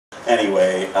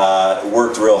anyway,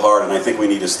 worked real hard, and I think we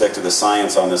need to stick to the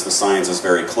science on this. The science is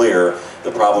very clear.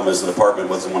 The problem is the department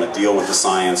doesn't want to deal with the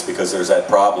science because there's that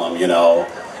problem, you know,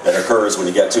 that occurs when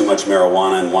you get too much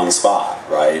marijuana in one spot,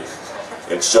 right?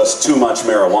 It's just too much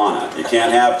marijuana. You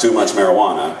can't have too much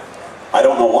marijuana. I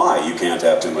don't know why you can't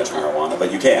have too much marijuana,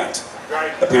 but you can't.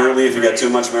 Apparently, if you get too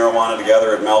much marijuana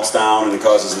together, it melts down and it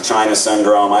causes the China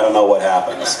syndrome. I don't know what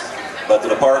happens. But the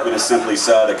department has simply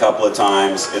said a couple of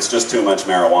times, it's just too much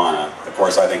marijuana. Of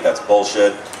course, I think that's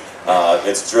bullshit.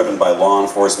 It's driven by law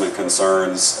enforcement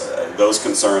concerns. Those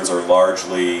concerns are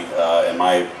largely, in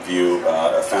my view,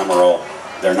 ephemeral.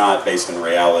 They're not based in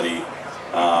reality.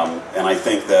 And I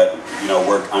think that, you know,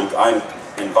 I'm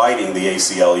inviting the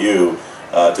ACLU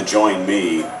to join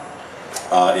me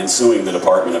in suing the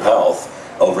Department of Health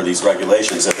over these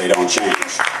regulations if they don't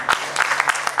change.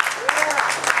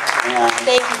 And,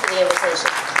 thank you for the invitation.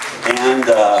 And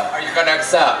are you going to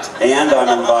accept? And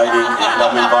I'm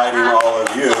inviting all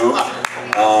of you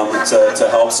to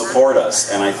help support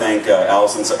us. And I think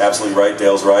Alison's absolutely right,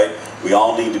 Dale's right. We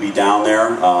all need to be down there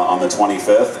on the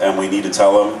 25th, and we need to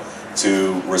tell them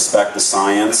to respect the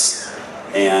science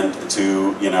and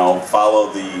to, you know,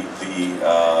 follow the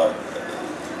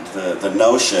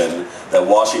notion that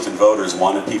Washington voters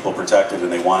wanted people protected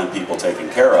and they wanted people taken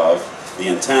care of. The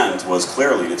intent was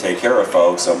clearly to take care of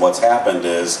folks, and what's happened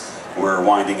is we're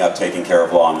winding up taking care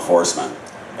of law enforcement.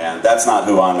 And that's not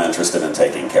who I'm interested in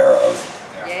taking care of.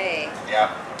 Yay. Yeah.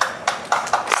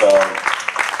 So,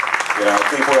 you know, I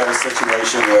think we're at a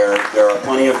situation where there are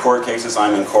plenty of court cases.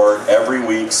 I'm in court every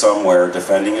week somewhere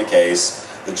defending a case.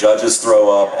 The judges throw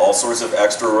up all sorts of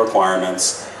extra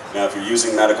requirements. Now, if you're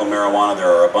using medical marijuana, there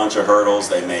are a bunch of hurdles.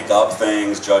 They make up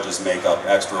things. Judges make up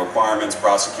extra requirements.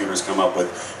 Prosecutors come up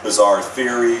with bizarre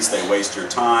theories. They waste your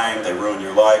time. They ruin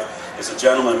your life. There's a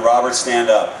gentleman, Robert, stand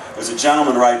up. There's a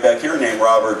gentleman right back here named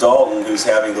Robert Dalton who's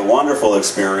having the wonderful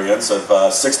experience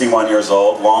of 61 years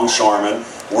old, longshoreman,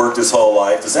 worked his whole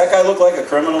life. Does that guy look like a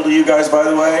criminal to you guys, by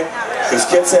the way? Because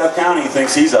Kitsap County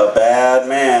thinks he's a bad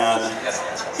man.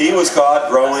 He was caught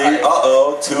growing,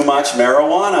 too much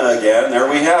marijuana again. There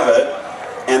we have it.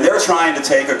 And they're trying to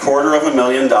take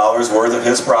 $250,000 worth of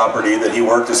his property that he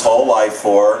worked his whole life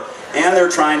for, and they're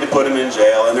trying to put him in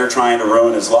jail, and they're trying to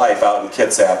ruin his life out in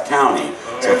Kitsap County.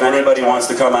 So if anybody wants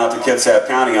to come out to Kitsap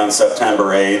County on September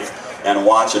 8th and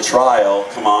watch a trial,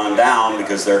 come on down,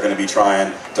 because they're going to be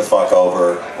trying to fuck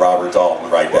over Robert Dalton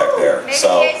right back there.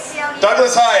 So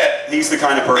Douglas Hiatt. He's the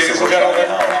kind of person we're trying to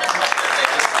help.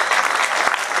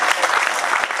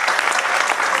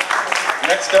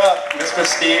 Next up, Mr.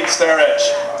 Steve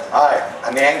Sarich. Hi,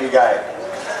 I'm the angry guy.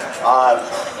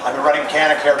 I've been running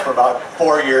Canacare for about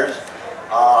 4 years.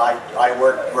 I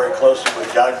work very closely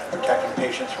with Doug, protecting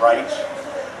patients' rights.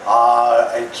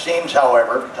 It seems,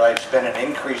 however, that I've spent an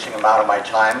increasing amount of my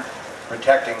time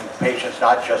protecting patients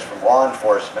not just from law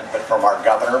enforcement, but from our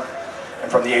governor and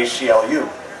from the ACLU.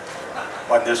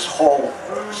 When this whole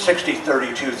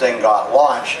 60-32 thing got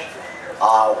launched,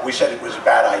 we said it was a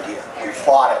bad idea. We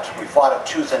fought it. We fought it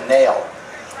tooth and nail.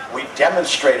 We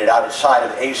demonstrated outside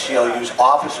of ACLU's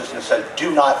offices and said,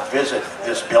 do not visit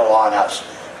this bill on us.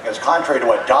 Because contrary to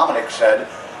what Dominic said,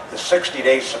 the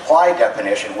 60-day supply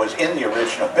definition was in the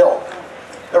original bill.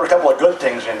 There were a couple of good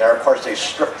things in there. Of course, they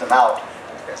stripped them out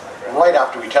right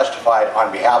after we testified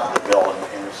on behalf of the bill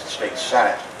in the state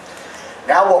Senate.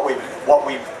 Now what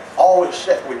we've always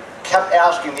said, we kept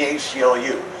asking the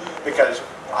ACLU, because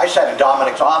I sat in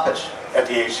Dominic's office at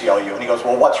the ACLU, and he goes,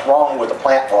 well, what's wrong with the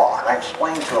plant law? And I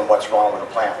explained to him what's wrong with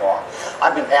the plant law.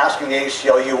 I've been asking the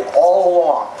ACLU all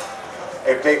along,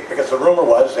 because the rumor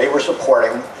was they were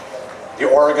supporting the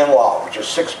Oregon law, which is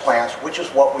 6 plants, which is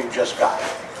what we've just got.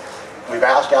 We've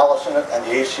asked Alison and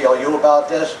the ACLU about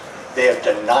this. They have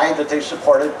denied that they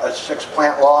supported a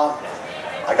 6-plant law.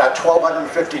 I got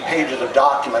 1,250 pages of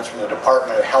documents from the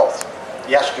Department of Health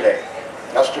yesterday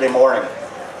morning.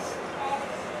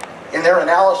 In their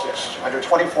analysis, under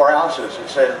 24 ounces, it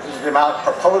said this is the amount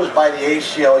proposed by the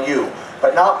ACLU,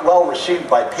 but not well received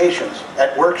by patients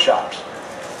at workshops.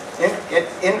 It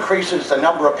increases the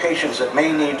number of patients that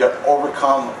may need to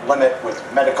overcome limit with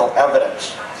medical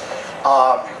evidence.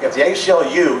 If the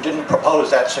ACLU didn't propose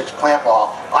that 6-plant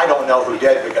law, I don't know who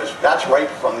did, because that's right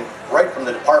from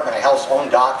the Department of Health's own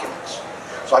documents.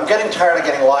 So I'm getting tired of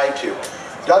getting lied to.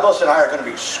 Douglas and I are going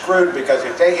to be screwed, because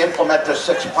if they implement this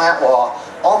 6-plant law,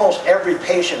 almost every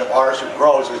patient of ours who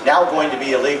grows is now going to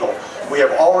be illegal. We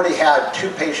have already had 2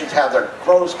 patients have their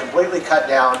grows completely cut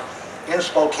down in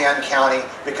Spokane County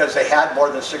because they had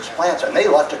more than 6 plants, and they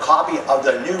left a copy of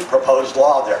the new proposed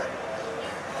law there.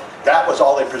 That was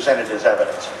all they presented as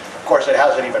evidence. Of course, it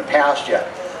hasn't even passed yet.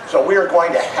 So we are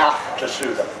going to have to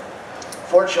sue them.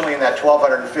 Fortunately, in that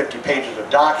 1,250 pages of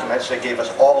documents, they gave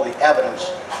us all the evidence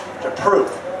to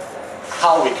prove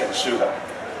how we can sue them.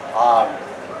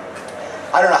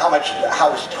 I don't know how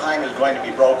this time is going to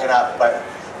be broken up, but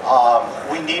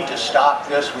we need to stop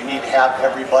this. We need to have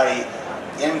everybody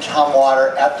in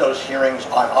Tumwater at those hearings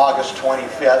on August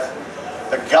 25th.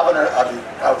 The governor of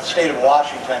the state of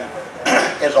Washington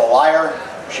is a liar.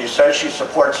 She says she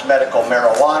supports medical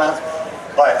marijuana,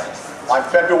 but on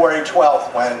February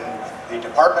 12th, when the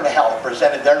Department of Health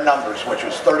presented their numbers, which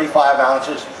was 35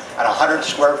 ounces and 100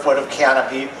 square foot of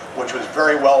canopy, which was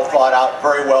very well thought out,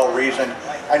 very well reasoned,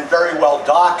 and very well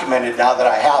documented now that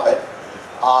I have it,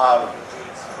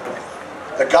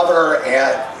 the governor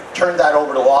turned that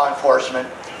over to law enforcement.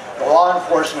 The law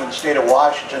enforcement in the state of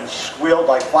Washington squealed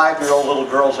like 5-year-old little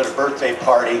girls at a birthday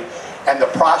party, and the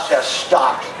process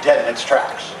stopped dead in its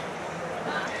tracks.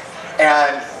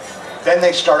 And then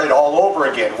they started all over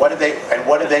again. What did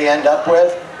they end up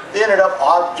with? They ended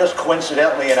up, just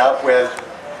coincidentally enough, with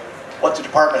what the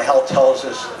Department of Health tells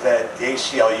us that the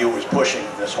ACLU was pushing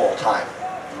this whole time.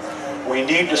 We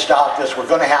need to stop this. We're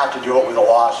going to have to do it with a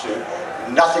lawsuit.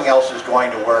 Nothing else is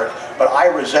going to work. But I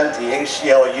resent the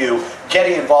ACLU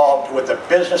getting involved with the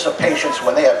business of patients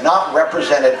when they have not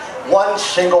represented one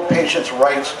single patient's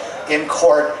rights in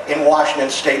court in Washington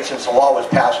State since the law was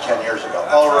passed 10 years ago.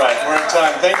 All right, we're at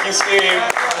time. Thank you, Steve.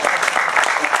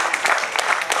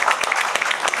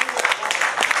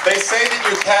 They say that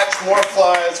you catch more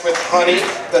flies with honey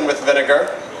than with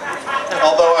vinegar.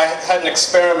 Although I had an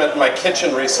experiment in my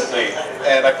kitchen recently,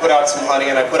 and I put out some honey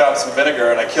and I put out some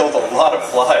vinegar, and I killed a lot of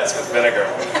flies with vinegar.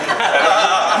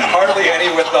 And hardly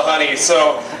any with the honey.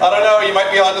 So, I don't know, you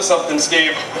might be onto something,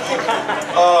 Steve.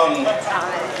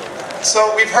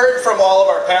 So we've heard from all of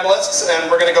our panelists,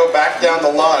 and we're going to go back down the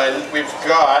line. We've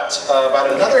got about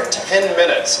another 10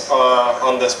 minutes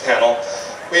on this panel.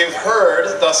 We've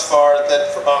heard thus far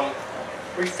that... are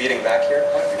we feeding back here?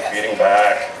 Why are we feeding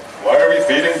back? Why are we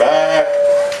feeding back?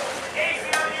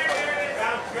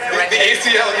 The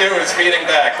ACLU is feeding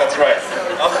back, that's right.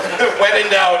 When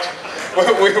in doubt,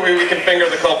 we can finger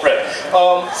the culprit.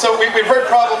 So we've heard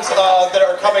problems that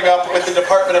are coming up with the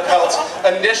Department of Health's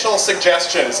initial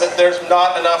suggestions that there's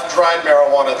not enough dried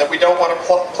marijuana, that we don't want a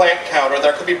plant count, or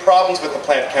there could be problems with the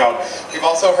plant count. We've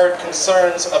also heard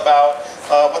concerns about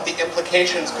what the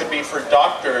implications could be for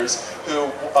doctors who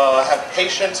have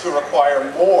patients who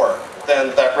require more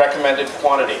than that recommended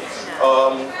quantity.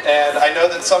 And I know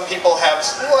that some people have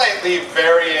slightly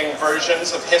varying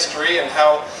versions of history and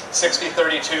how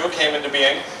 6032 came into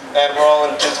being, and we're all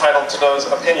entitled to those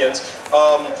opinions.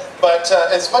 But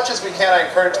as much as we can, I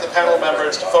encourage the panel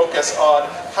members to focus on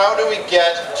how do we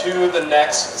get to the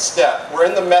next step. We're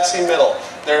in the messy middle.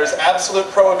 There's absolute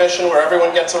prohibition where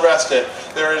everyone gets arrested.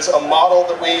 There is a model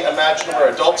that we imagine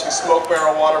where adults who smoke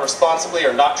marijuana responsibly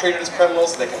are not treated as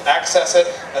criminals, they can access it,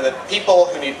 and that people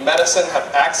who need medicine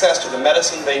have access to the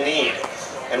medicine they need.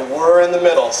 And we're in the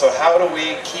middle, so how do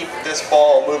we keep this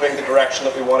ball moving the direction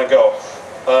that we want to go?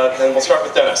 And we'll start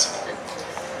with Dennis.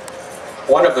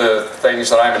 One of the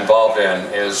things that I'm involved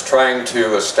in is trying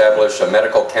to establish a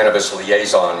medical cannabis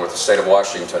liaison with the state of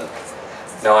Washington.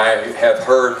 Now, I have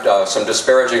heard some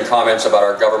disparaging comments about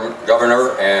our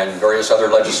governor and various other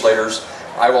legislators.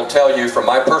 I will tell you from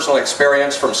my personal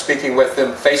experience, from speaking with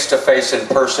them face-to-face in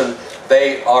person,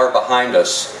 they are behind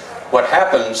us. What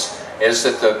happens is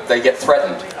that they get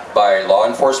threatened by law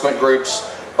enforcement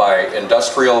groups, by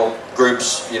industrial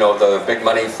groups, you know, the big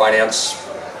money, finance,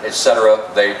 etc.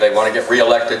 They want to get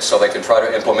re-elected so they can try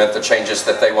to implement the changes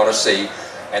that they want to see,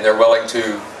 and they're willing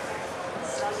to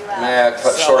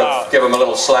sort of give them a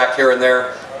little slack here and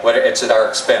there, but it's at our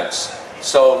expense.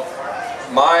 So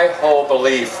my whole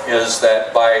belief is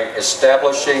that by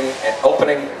establishing and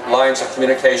opening lines of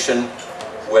communication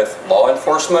with law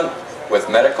enforcement, with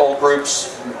medical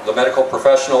groups, the medical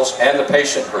professionals, and the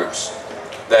patient groups,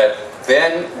 that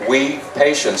then we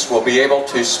patients will be able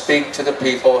to speak to the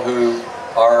people who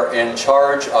are in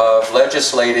charge of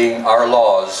legislating our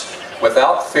laws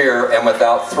without fear and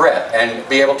without threat, and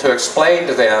be able to explain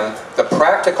to them the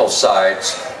practical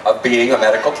sides of being a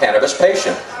medical cannabis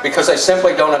patient, because they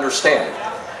simply don't understand.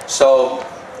 So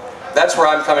that's where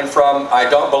I'm coming from. I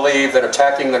don't believe that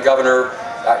attacking the governor,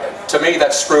 to me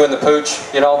that's screwing the pooch,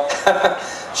 you know.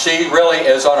 She really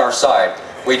is on our side.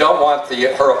 We don't want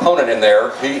her opponent in there.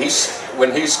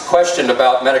 When he's questioned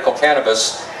about medical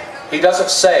cannabis, he doesn't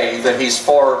say that he's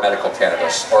for medical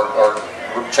cannabis or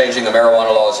changing the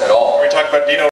marijuana laws at all. We're talking about Dino